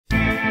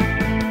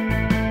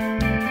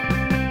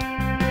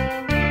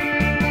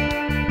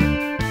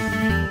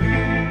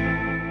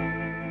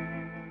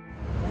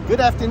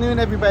afternoon,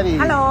 everybody.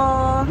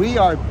 Hello. We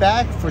are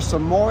back for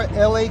some more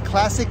LA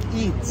Classic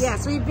Eats.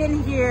 Yes, we've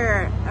been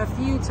here a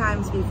few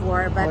times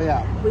before, but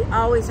we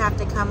always have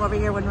to come over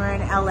here when we're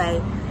in LA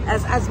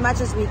as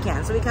much as we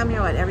can. So we come here,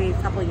 what, every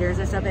couple years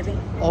or so, baby?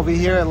 Over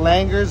here at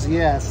Langer's,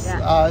 yes.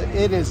 Yeah.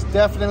 It is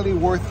definitely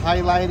worth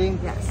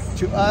highlighting. Yes.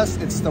 To us,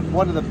 it's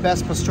one of the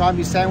best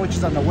pastrami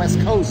sandwiches on the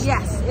West Coast.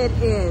 Yes, it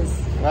is.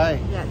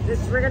 Right. Yeah,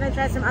 we're going to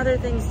try some other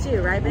things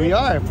too, right, babe? We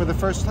are, for the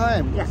first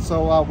time. Yeah.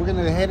 So we're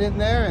going to head in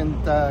there and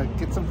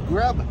get some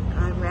grub.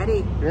 I'm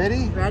ready.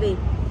 Ready? Ready.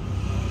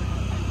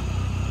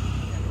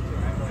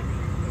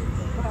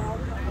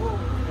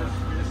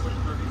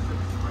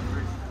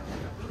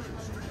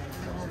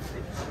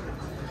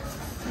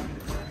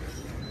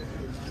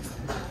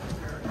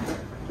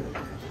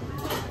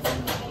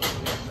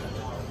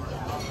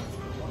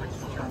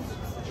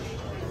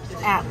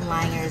 At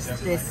Langer's,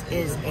 this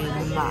is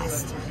a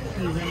must.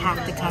 You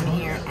have to come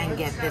here and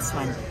get this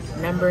one.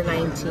 Number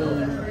 19.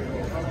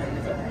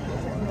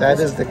 That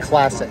is the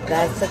classic.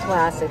 That's the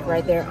classic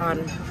right there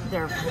on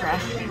their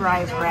fresh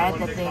dry bread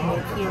that they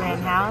make here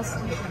in-house.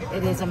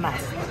 It is a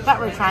must. But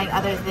we're trying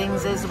other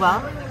things as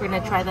well. We're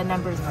going to try the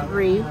number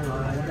 3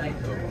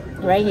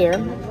 right here.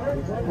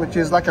 Which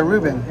is like a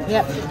Reuben.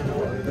 Yep.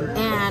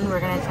 And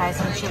we're going to try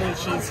some chili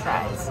cheese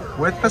fries.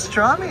 With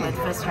pastrami. With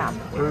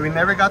pastrami. We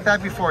never got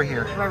that before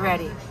here. We're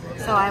ready.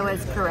 So I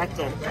was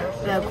corrected.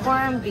 The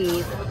corned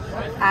beef,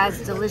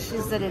 as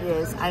delicious as it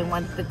is, I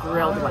want the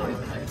grilled one.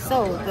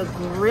 So the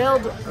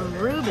grilled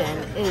Reuben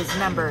is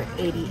number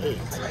 88,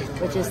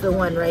 which is the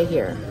one right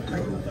here.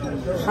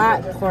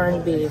 Hot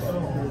corned beef,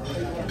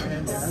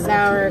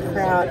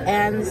 sauerkraut,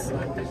 and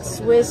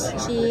Swiss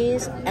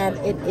cheese, and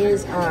it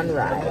is on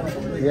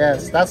rye.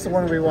 Yes, that's the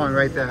one we want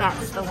right there.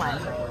 That's the one.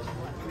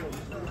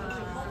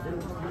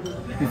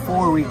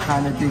 Before we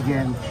kind of dig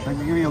in, let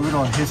me give you a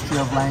little history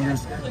of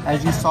Langer's.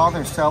 As you saw,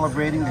 they're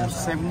celebrating their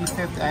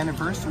 75th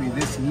anniversary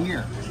this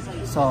year.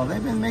 So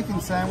they've been making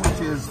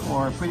sandwiches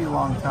for a pretty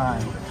long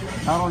time.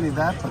 Not only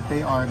that, but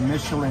they are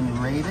Michelin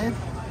rated,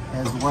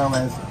 as well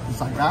as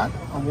Zagat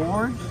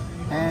Award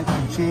and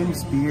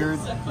James Beard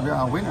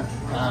winner,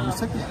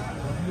 recipient.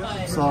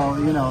 So,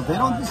 you know, they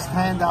don't just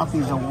hand out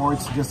these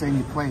awards to just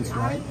any place,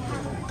 right?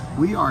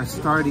 We are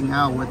starting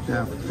out with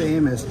the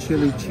famous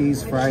chili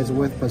cheese fries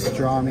with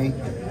pastrami.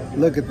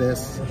 Look at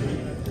this.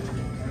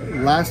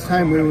 Last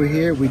time we were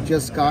here, we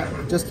just got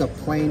just a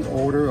plain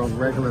order of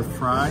regular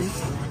fries,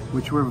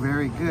 which were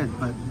very good,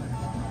 but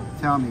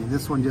tell me,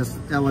 this one just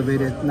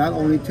elevated not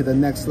only to the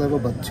next level,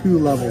 but 2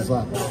 levels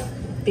up.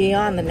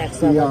 Beyond the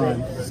next level.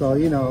 Beyond. So,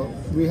 you know,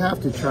 we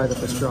have to try the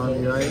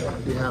pastrami,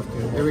 right? We have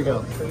to. Here we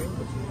go.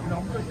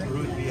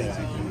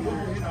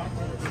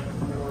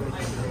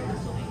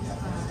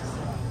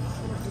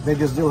 They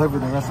just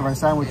delivered the rest of our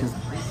sandwiches,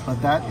 but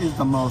that is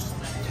the most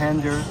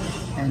tender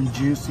and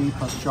juicy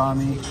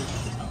pastrami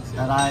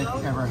that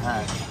I've ever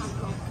had.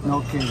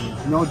 No kidding,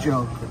 no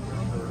joke.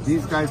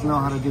 These guys know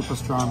how to do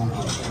pastrami.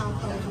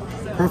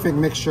 Perfect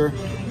mixture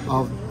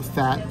of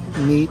fat,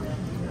 meat,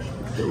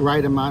 the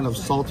right amount of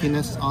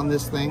saltiness on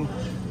this thing.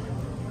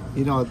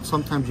 You know,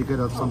 sometimes you get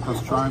some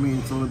pastrami,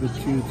 it's a little bit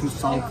too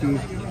salty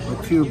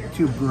or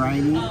too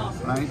briny,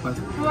 right? But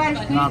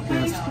not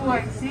this.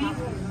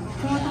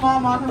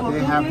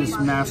 They have this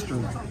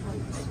mastered.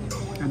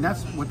 And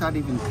that's without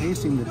even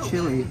tasting the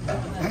chili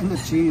and the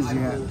cheese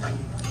yet.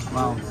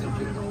 Wow.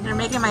 They're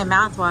making my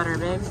mouth water,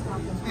 babe.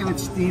 And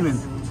it's steaming.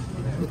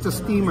 It's a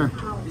steamer.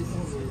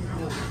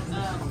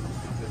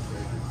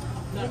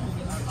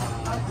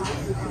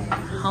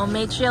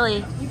 Homemade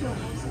chili.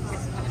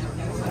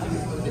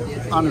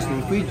 Honestly,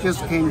 if we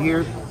just came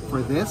here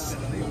for this,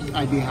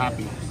 I'd be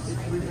happy.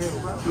 We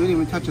didn't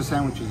even touch the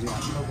sandwiches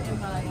yet.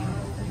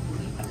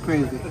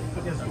 Crazy.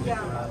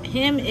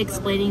 Him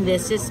explaining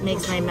this just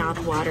makes my mouth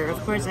water. Of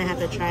course, I have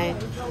to try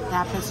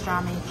that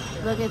pastrami.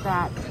 Look at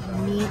that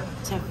meat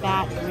to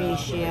fat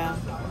ratio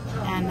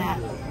and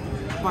that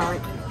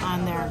bark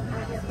on there.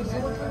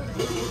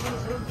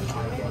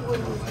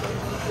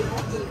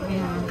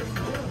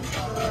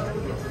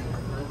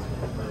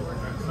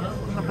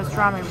 The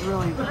pastrami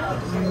really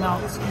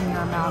melts in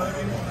your mouth.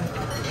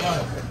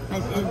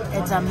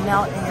 It's a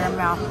melt in your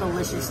mouth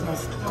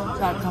deliciousness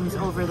that comes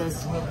over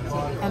this.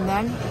 And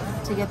then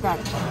to get that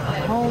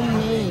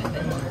homemade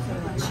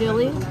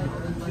chili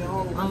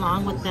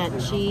along with that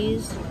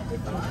cheese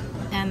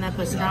and the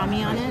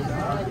pastrami on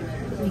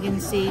it, you can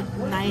see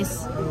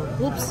nice,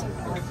 whoops,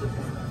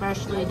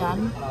 freshly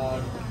done.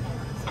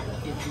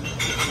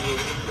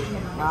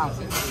 Wow,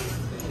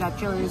 that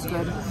chili is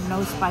good.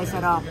 No spice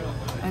at all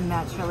in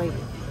that chili.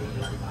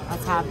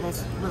 Let's have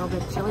this little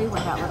bit of chili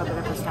with that little bit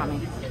of pastrami.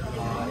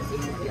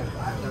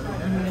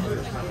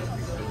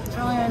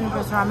 Chili and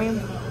pastrami,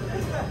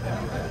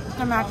 it's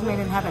a match made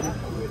in heaven.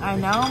 I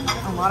know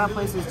a lot of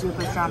places do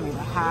pastrami, the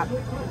Hat,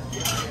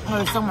 or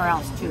there's somewhere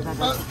else too that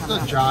does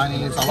pastrami.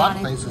 Johnny's, a lot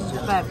of places do.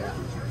 But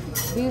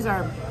these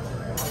are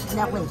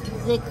definitely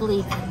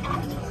thickly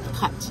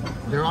cut.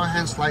 They're all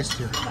hand sliced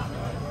here.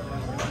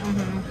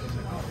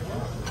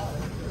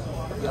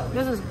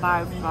 This is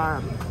by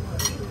far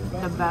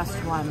the best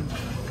one.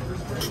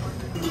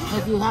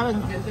 If you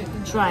haven't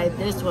tried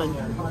this one,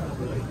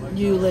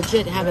 you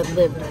legit haven't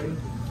lived.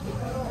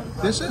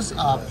 This is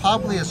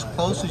probably as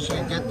close as you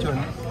can get to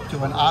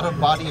an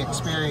out-of-body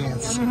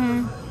experience.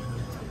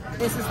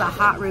 This is the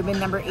hot Reuben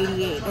number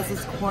 88. This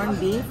is corned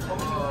beef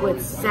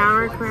with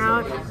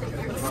sauerkraut,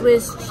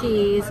 Swiss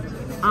cheese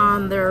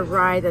on their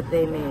rye that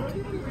they make.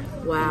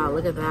 Wow,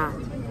 look at that.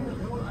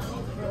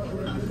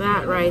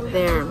 That right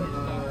there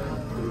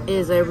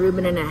is a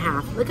Reuben and a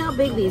half. Look how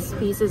big these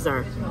pieces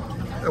are.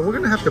 We're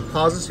gonna have to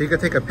pause it so you can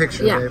take a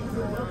picture. Yeah. Babe.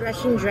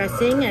 Russian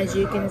dressing, as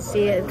you can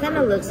see, it kind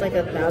of looks like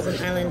a Thousand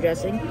Island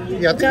dressing.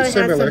 Yeah, I think it's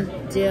similar. It has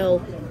some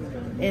dill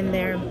in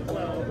there.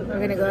 We're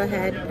gonna go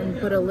ahead and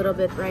put a little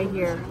bit right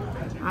here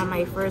on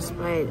my first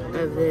bite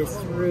of this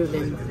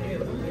Reuben.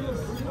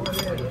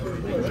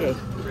 Okay.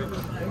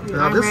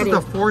 Now this is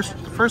the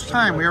first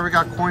time we ever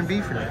got corned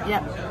beef here.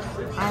 Yep.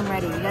 I'm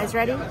ready. You guys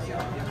ready?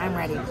 I'm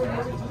ready.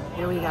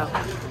 Here we go.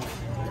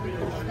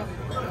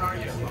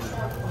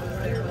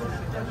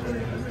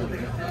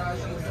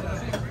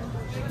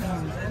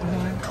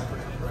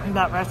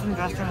 That Russian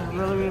dressing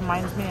really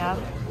reminds me of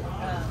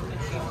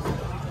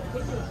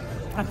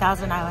a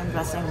Thousand Island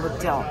dressing with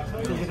dill,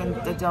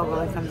 because the dill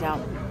really comes out.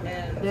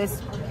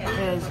 This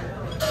is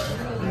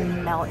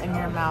melt in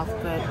your mouth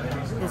good.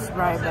 This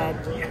rye bread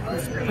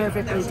is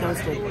perfectly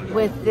toasted.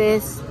 With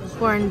this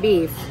corned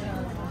beef,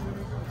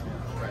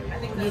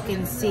 you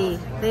can see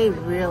they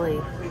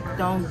really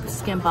don't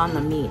skimp on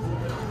the meat.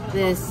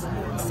 This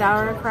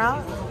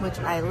sauerkraut, which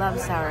I love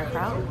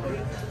sauerkraut.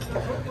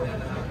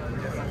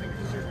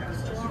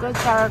 Good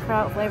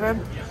sauerkraut flavor,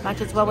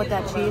 matches well with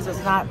that cheese.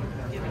 It's not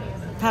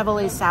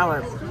heavily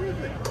sour,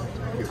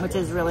 which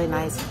is really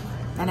nice.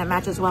 And it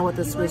matches well with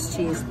the Swiss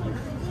cheese.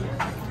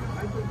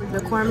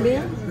 The corned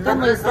beef,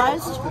 thinly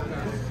sliced.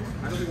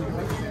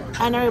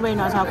 And everybody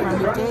knows how corned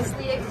beef tastes.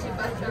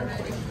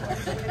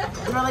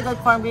 Really good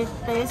corned beef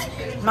taste,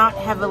 not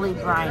heavily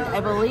brined.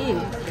 I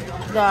believe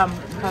the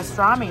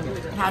pastrami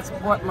has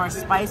more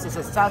spices.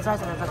 It sounds like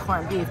there's a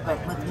corned beef, but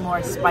with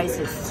more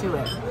spices to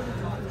it.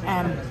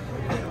 And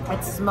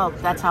it's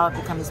smoked. That's how it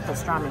becomes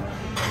pastrami.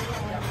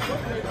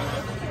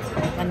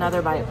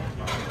 Another bite.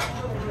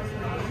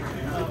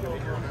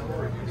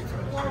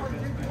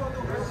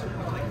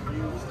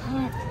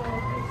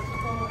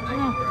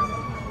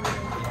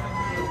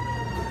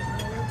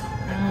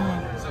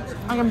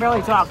 I can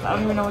barely talk. I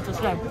don't even know what to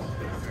say.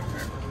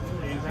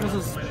 This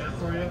is,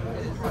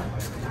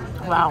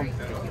 wow.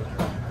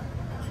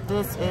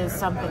 This is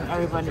something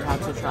everybody has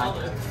to try.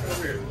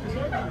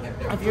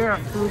 If you're a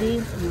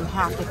foodie, you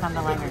have to come to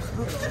Langer's.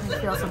 Oops, I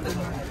feel something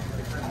here.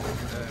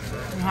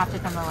 You have to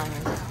come to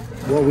Langer's.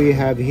 What we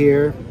have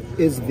here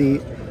is the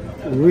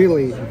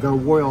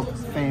world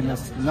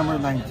famous number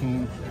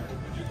 19.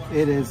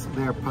 It is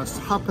their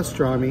hot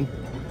pastrami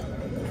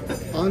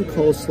on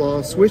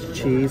coleslaw, Swiss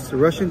cheese,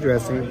 Russian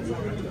dressing.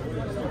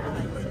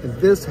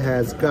 This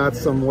has got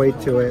some weight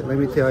to it, let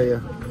me tell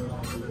you.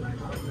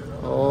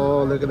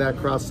 Oh, look at that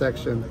cross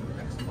section.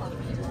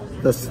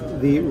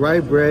 The rye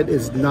bread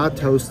is not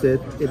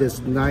toasted. It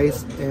is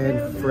nice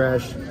and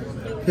fresh,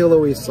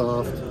 pillowy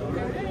soft.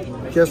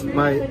 Just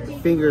my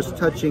fingers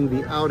touching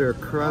the outer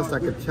crust, I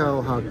could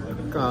tell how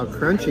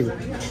crunchy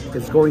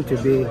it's going to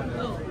be.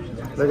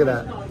 Look at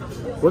that.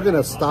 We're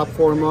gonna stop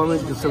for a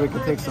moment just so we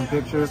can take some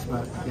pictures,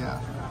 but yeah,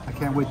 I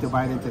can't wait to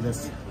bite into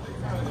this.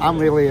 I'm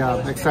really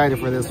excited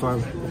for this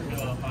one.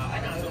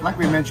 Like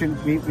we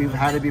mentioned, we've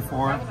had it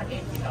before,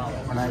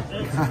 and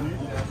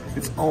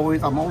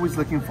I'm always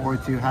looking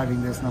forward to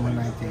having this number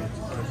 19.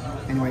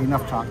 Anyway,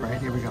 enough talk, right?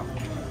 Here we go.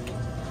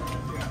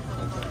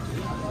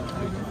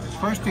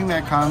 First thing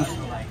that comes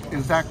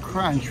is that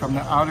crunch from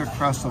the outer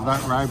crust of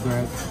that rye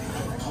bread.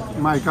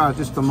 My God,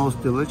 this is the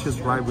most delicious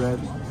rye bread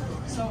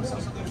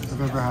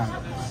I've ever had.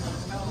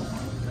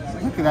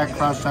 Look at that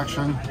cross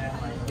section.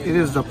 It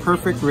is the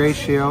perfect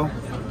ratio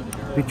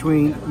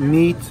between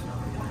meat,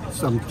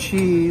 some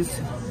cheese,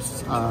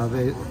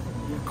 the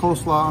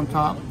coleslaw on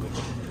top,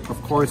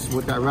 of course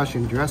with that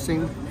Russian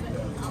dressing.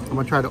 I'm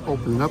gonna try to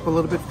open it up a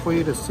little bit for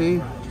you to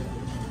see.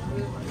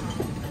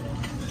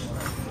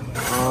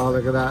 Oh,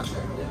 look at that.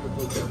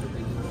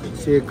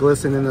 See it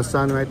glisten in the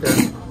sun right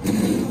there?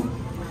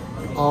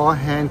 All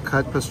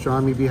hand-cut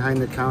pastrami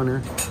behind the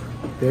counter.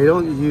 They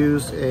don't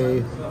use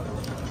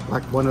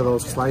like one of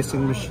those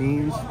slicing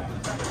machines.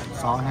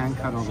 It's all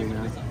hand-cut over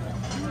here.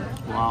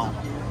 Wow.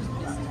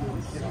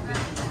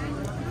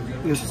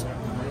 This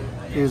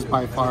is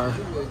by far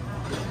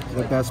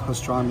the best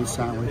pastrami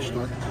sandwich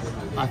that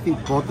I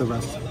think both of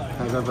us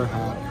have ever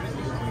had.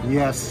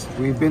 Yes,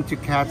 we've been to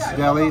Katz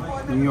Deli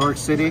in New York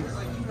City.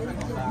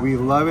 We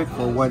love it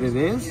for what it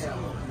is,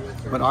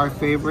 but our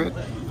favorite,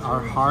 our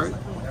heart,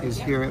 is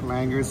here at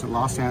Langer's in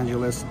Los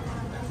Angeles,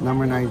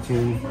 number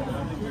 19.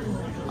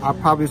 I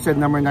probably said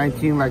number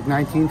 19 like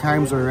 19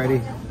 times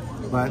already,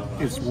 but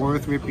it's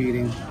worth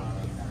repeating.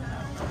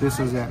 This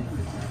is it.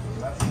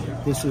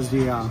 This is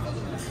the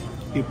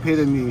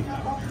epitome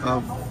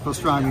of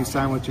pastrami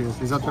sandwiches.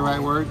 Is that the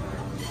right word?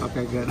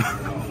 Okay, good.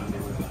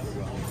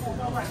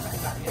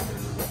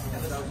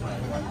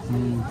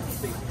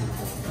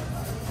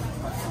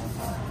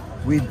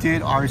 We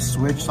did our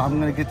switch, so I'm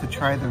gonna get to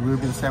try the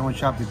Reuben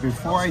sandwich up. But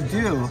before I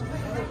do,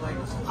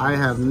 I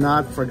have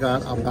not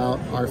forgot about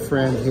our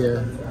friend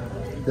here,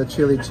 the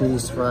chili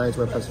cheese fries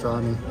with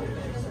pastrami.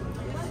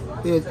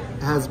 It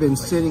has been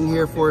sitting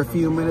here for a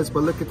few minutes,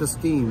 but look at the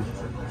steam.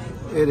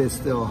 It is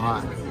still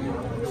hot.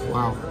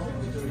 Wow,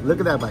 look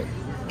at that bite.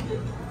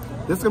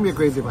 This is gonna be a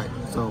crazy bite.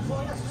 So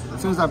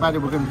as soon as I bite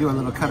it, we're gonna do a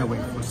little cutaway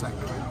for a second.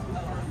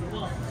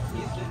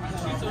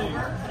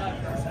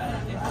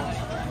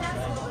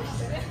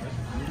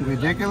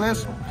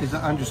 Ridiculous is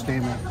an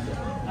understatement.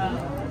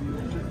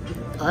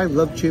 I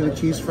love chili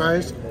cheese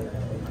fries,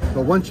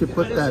 but once you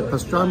put that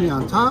pastrami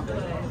on top,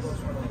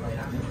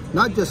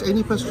 not just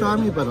any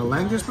pastrami, but a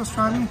Langer's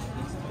pastrami,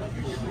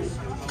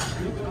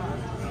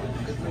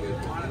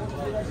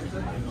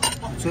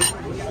 that's it.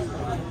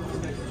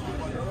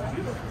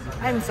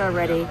 I'm so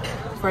ready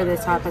for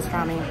this hot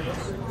pastrami.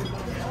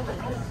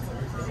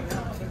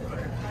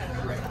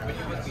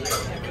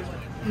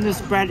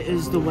 This bread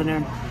is the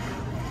winner.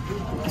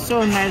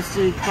 So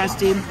nicely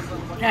crusty,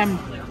 and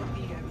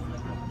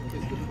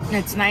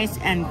it's nice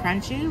and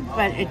crunchy,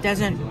 but it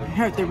doesn't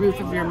hurt the roof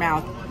of your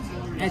mouth.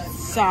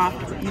 It's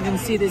soft. You can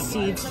see the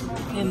seeds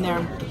in there.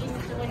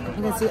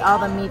 You can see all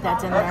the meat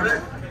that's in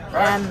there.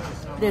 And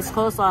this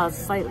coleslaw is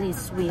slightly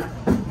sweet.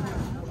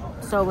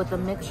 So with the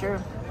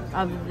mixture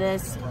of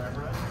this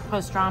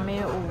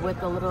pastrami with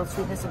the little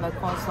sweetness in the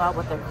coleslaw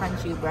with the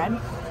crunchy bread,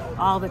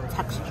 all the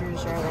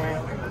textures are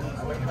there.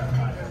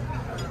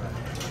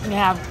 You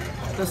have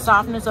the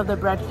softness of the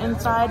bread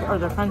inside or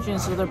the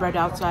crunchiness of the bread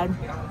outside.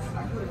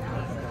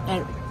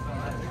 And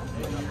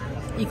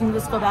you can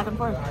just go back and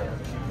forth.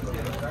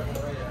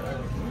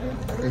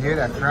 You hear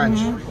that crunch?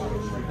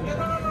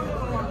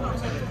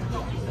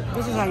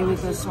 This is how you eat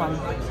this one.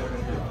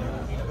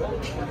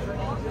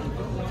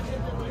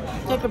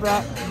 Take a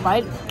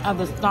bite of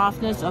the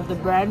softness of the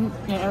bread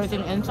and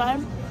everything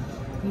inside,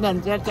 and then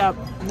get that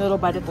little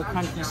bite of the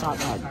crunchiness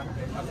outside.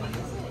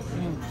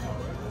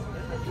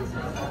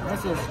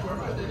 This is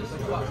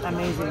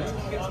amazing.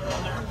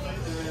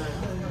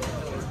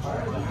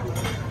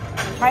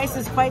 Price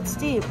is quite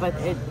steep, but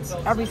it's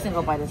every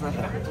single bite is worth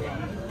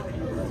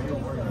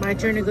it. My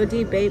turn to go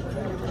deep, babe.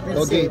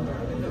 Let's see.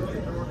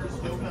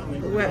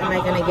 What am I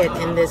gonna get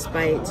in this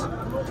bite?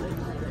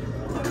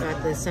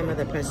 Got some of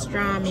the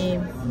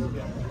pastrami.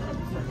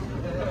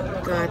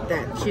 Got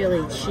that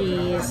chili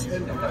cheese.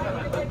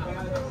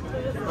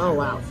 Oh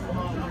wow.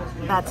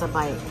 That's a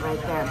bite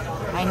right there.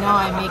 I know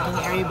I'm making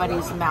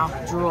everybody's mouth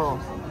drool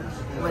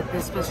with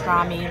this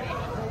pastrami,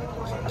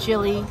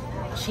 chili,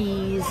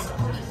 cheese,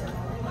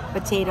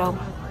 potato.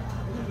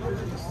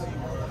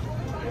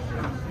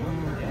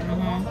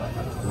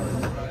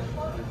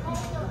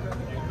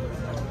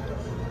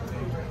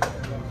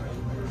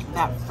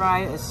 That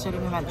fry is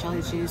sitting in that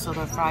chili cheese, so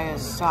the fry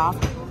is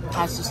soft,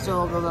 has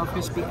still the little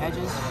crispy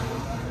edges.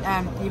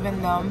 And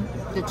even though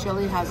the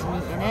chili has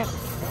meat in it,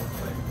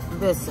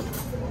 this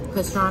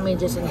pastrami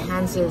just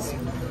enhances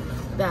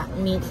that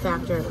meat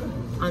factor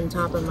on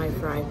top of my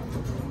fry.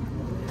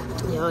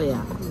 Oh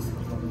yeah.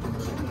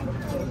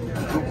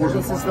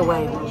 This is the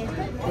way.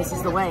 This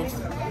is the way.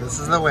 This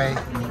is the way.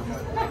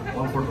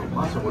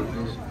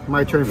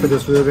 My turn for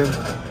this, Reuben.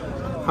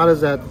 How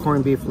does that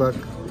corned beef look?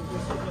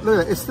 Look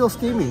at it, it's still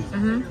steamy,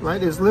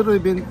 right? It's literally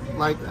been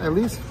like at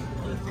least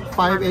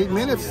 5-8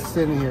 minutes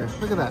sitting here.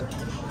 Look at that.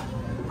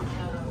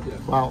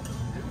 Wow.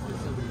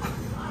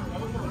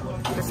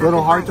 It's a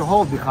little hard to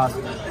hold because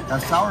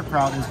that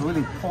sauerkraut is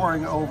really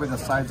pouring over the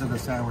sides of the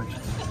sandwich.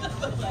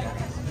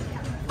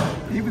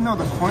 Even though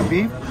the corned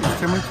beef is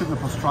similar to the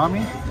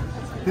pastrami,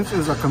 this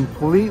is a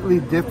completely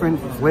different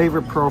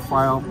flavor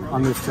profile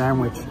on this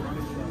sandwich.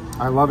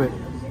 I love it.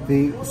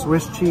 The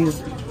Swiss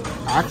cheese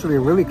actually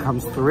really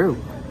comes through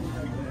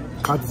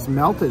because it's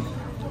melted.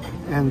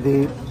 And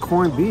the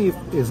corned beef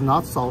is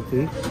not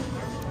salty.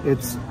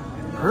 It's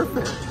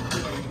perfect.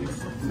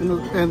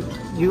 And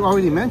you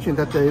already mentioned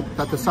that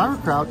the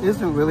sauerkraut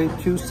isn't really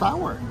too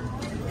sour.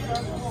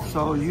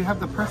 So you have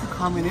the perfect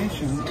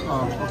combination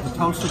of the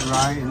toasted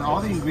rye and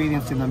all the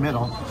ingredients in the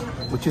middle,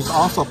 which is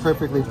also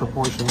perfectly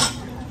proportioned.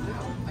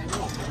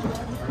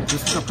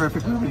 This is a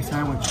perfect Reuben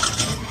sandwich.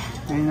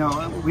 And you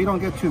know, we don't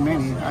get too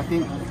many. I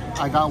think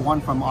I got one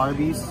from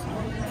Arby's,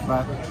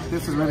 but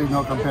this is really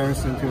no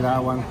comparison to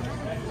that one.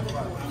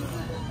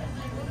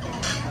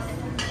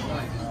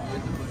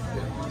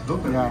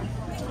 Yeah,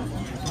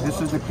 this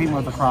is the cream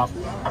of the crop.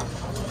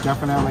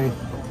 Definitely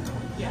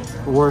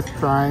worth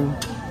trying.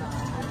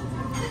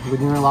 When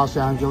you're in Los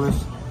Angeles,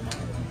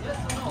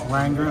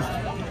 Langer's,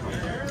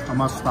 a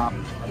must stop.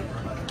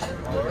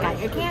 Got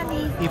your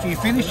candy. If you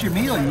finish your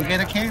meal, you get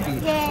a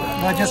candy.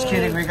 Yay. No, just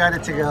kidding. We got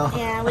it to go.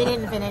 Yeah, we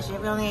didn't finish it.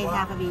 We only ate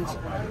half of each.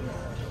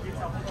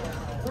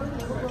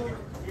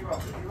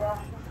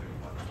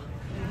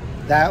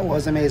 That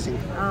was amazing.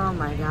 Oh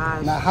my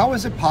gosh. Now, how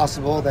is it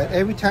possible that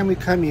every time we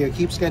come here, it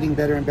keeps getting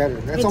better and better?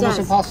 That's almost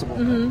impossible.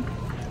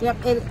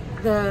 Yep.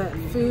 The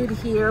food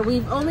here,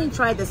 we've only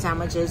tried the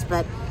sandwiches,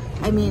 but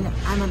I mean,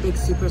 I'm a big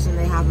soup person.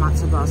 They have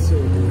matzo ball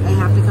soup. I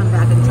have to come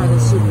back and try the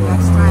soup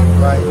next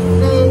time. Right.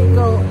 They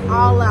go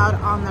all out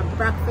on the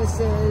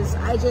breakfasts.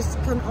 I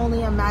just can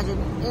only imagine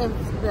if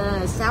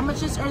the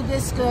sandwiches are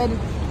this good.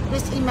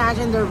 Just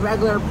imagine their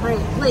regular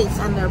plates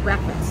and their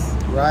breakfasts.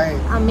 Right.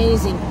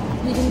 Amazing.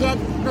 You can get,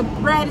 the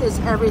bread is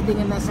everything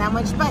in the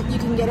sandwich, but you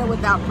can get it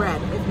without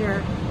bread if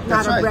you're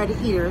not a bread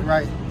eater.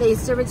 Right. They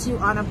serve it to you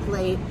on a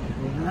plate.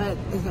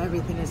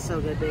 Everything is so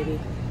good, baby.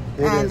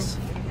 It is.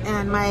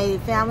 And my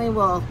family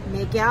will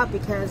make out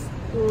because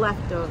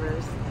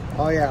leftovers.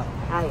 Oh yeah.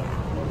 Oh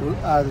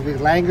yeah. The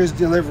Langer's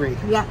delivery.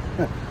 Yeah.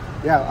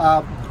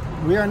 Yeah.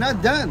 We are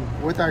not done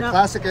with our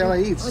classic LA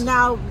Eats.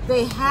 Now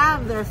they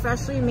have their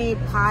freshly made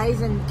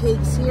pies and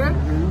cakes here,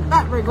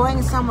 but we're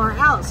going somewhere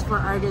else for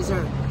our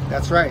dessert.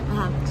 That's right.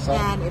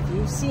 And if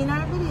you've seen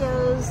our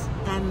videos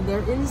and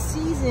they're in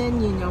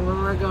season, you know where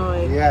we're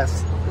going.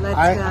 Yes. Let's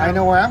go. I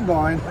know where I'm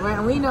going.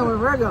 We know where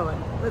we're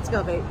going. Let's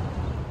go, babe.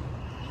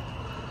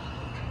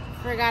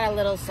 Forgot a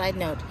little side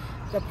note.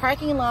 The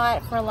parking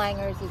lot for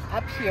Langer's is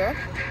up here,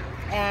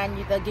 and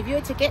they'll give you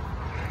a ticket,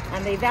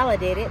 and they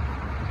validate it.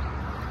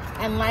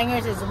 And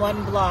Langer's is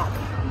 1 block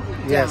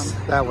down. Yes,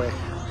 that way.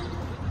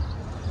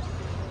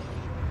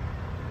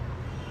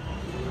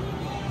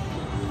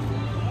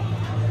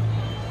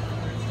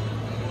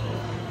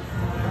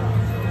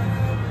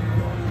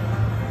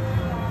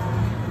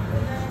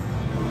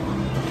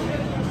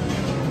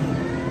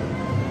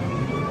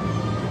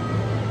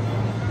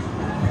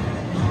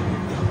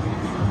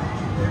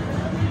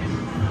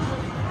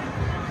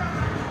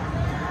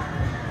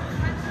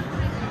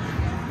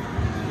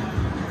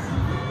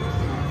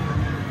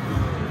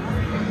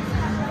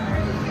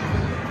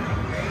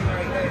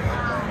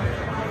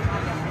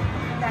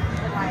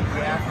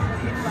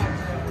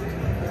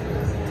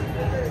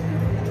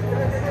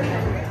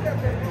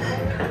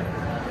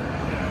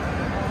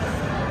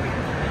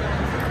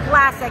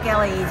 Classic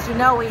LA's. You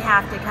know we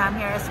have to come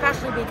here,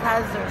 especially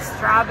because their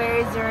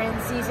strawberries are in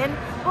season.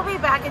 We'll be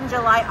back in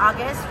July,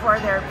 August for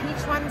their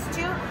peach ones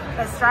too,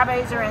 but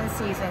strawberries are in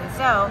season.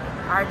 So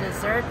our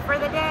dessert for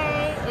the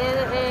day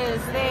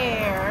is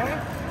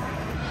their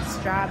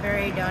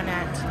strawberry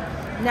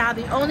donut. Now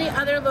the only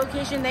other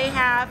location they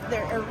have,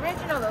 their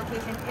original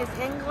location, is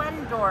in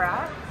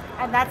Glendora,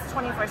 and that's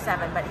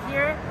 24/7. But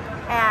here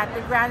at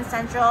the Grand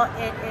Central,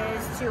 it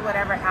is to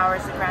whatever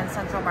hours the Grand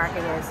Central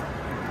Market is.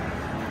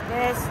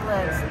 This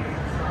looks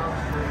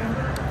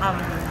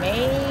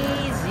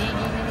amazing.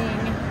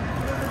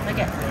 Look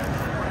at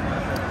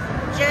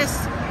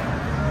just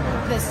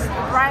this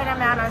right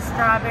amount of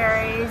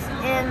strawberries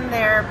in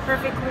their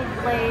perfectly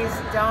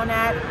glazed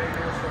donut.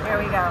 Here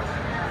we go.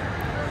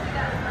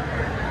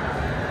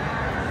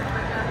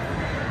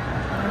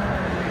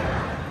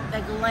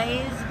 The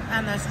glaze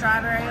and the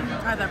strawberry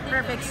are the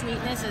perfect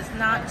sweetness. It's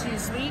not too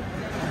sweet.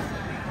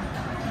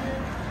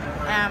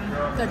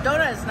 The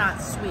donut is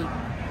not sweet.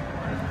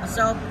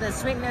 So the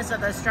sweetness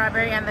of the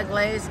strawberry and the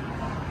glaze,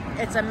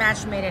 it's a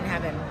match made in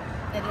heaven.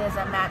 It is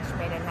a match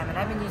made in heaven.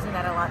 I've been using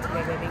that a lot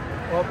today, baby.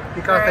 Well,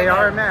 because they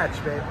are a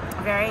match, babe.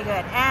 Very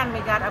good. And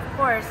we got, of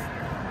course,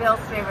 Bill's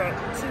favorite,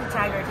 2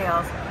 tiger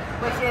tails,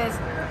 which is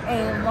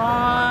a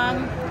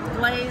long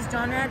glazed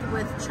donut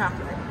with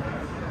chocolate.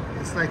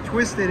 It's like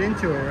twisted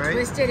into it, right?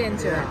 Twisted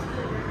into it.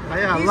 Oh,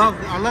 yeah,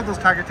 I love those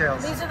tiger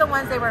tails. These are the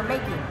ones they were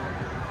making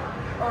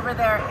over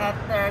there at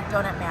their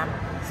donut man.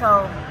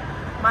 So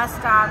must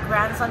stop,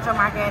 Grand Central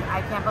Market.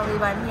 I can't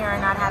believe I'm here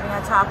not having a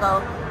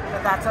taco,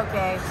 but that's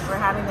okay. We're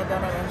having the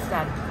donut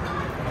instead.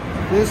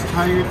 This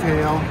tiger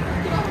tail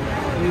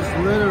is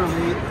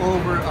literally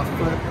over a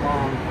foot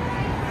long.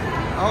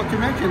 Oh, to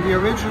mention the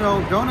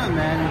original donut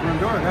man in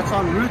Glendora, that's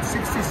on Route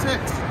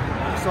 66.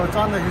 So it's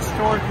on the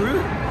historic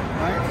route,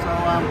 right? So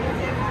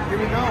here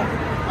we go.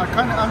 I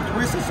kind of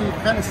untwist it so you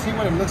kind of see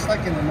what it looks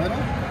like in the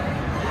middle.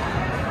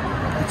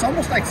 It's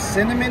almost like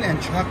cinnamon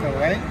and chocolate,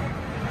 right?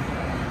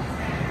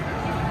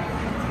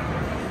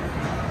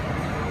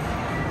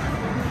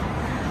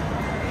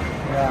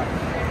 Yeah.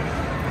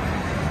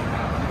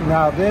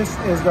 Now this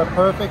is the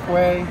perfect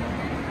way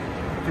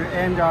to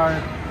end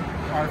our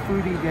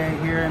foodie day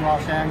here in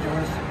Los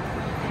Angeles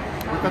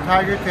with the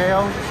tiger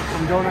tail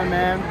from Donut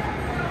Man.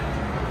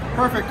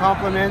 Perfect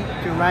complement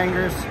to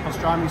Langer's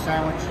pastrami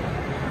sandwich.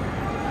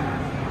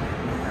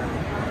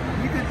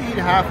 You could eat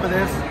half of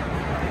this,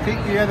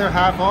 take the other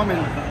half home,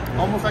 and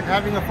almost like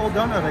having a full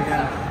donut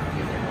again.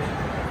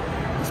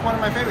 It's one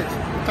of my favorites,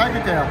 the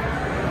tiger tail.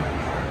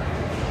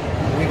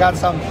 We got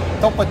some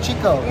Topo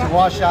Chico to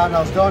wash down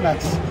those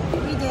donuts.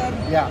 We did.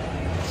 Yeah.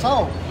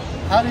 So,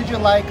 how did you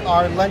like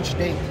our lunch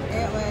date?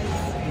 It was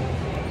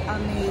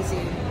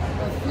amazing.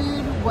 The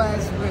food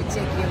was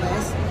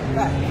ridiculous,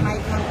 but my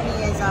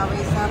company is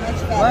always so much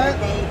better.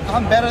 What?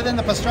 I'm better than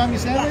the pastrami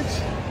sandwich?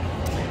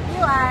 Yes.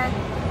 You are.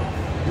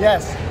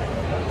 Yes.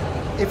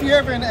 If you're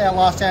ever in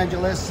Los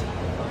Angeles,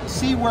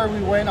 see where we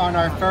went on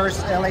our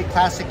first LA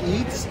Classic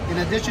Eats. In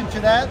addition to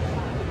that,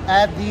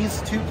 add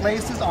these 2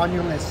 places on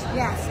your list.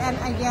 Yes, and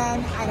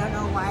again, I don't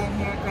know why I'm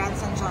here at Grand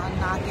Central and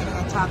not getting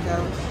a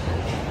taco.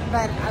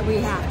 but we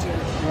have to.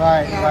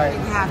 Right, yeah, right.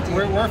 We have to.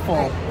 We're full.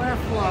 We're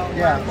full.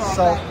 Yeah, we're full.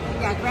 so.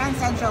 But, yeah, Grand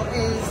Central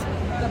is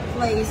the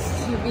place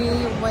to be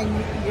when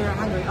you're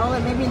hungry. Oh,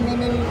 and maybe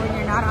when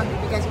you're not hungry,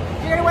 because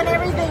you're gonna want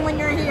everything when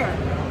you're here.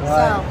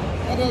 Right.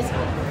 So it is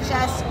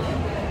just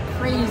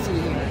crazy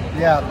here.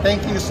 Yeah,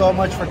 thank you so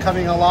much for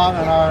coming along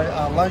on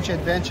our lunch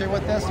adventure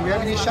with us. Do you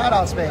have any shout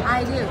outs, babe?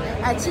 I do.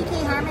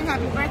 TK Harmon,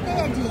 happy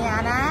birthday.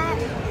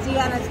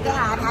 Deanna's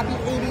dad, happy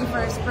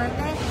 81st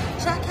birthday.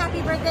 Chuck,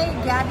 happy birthday.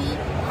 Gabby,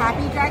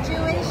 happy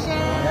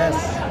graduation.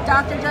 Yes.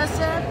 Dr.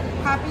 Joseph,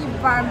 happy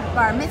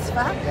bar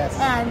mitzvah. Yes.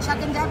 And Chuck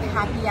and Deb,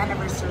 happy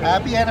anniversary.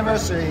 Happy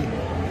anniversary.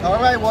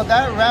 All right, well,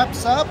 that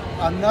wraps up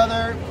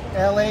another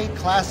LA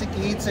Classic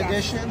Eats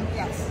edition.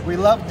 Yes. We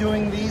love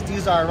doing these.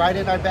 These are right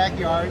in our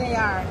backyard. They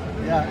are.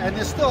 Yeah, and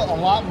there's still a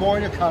lot more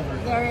to cover.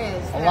 There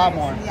is. A lot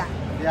more. Yeah.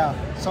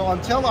 Yeah. So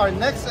until our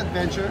next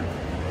adventure,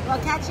 we'll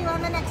catch you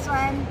on the next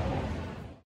one.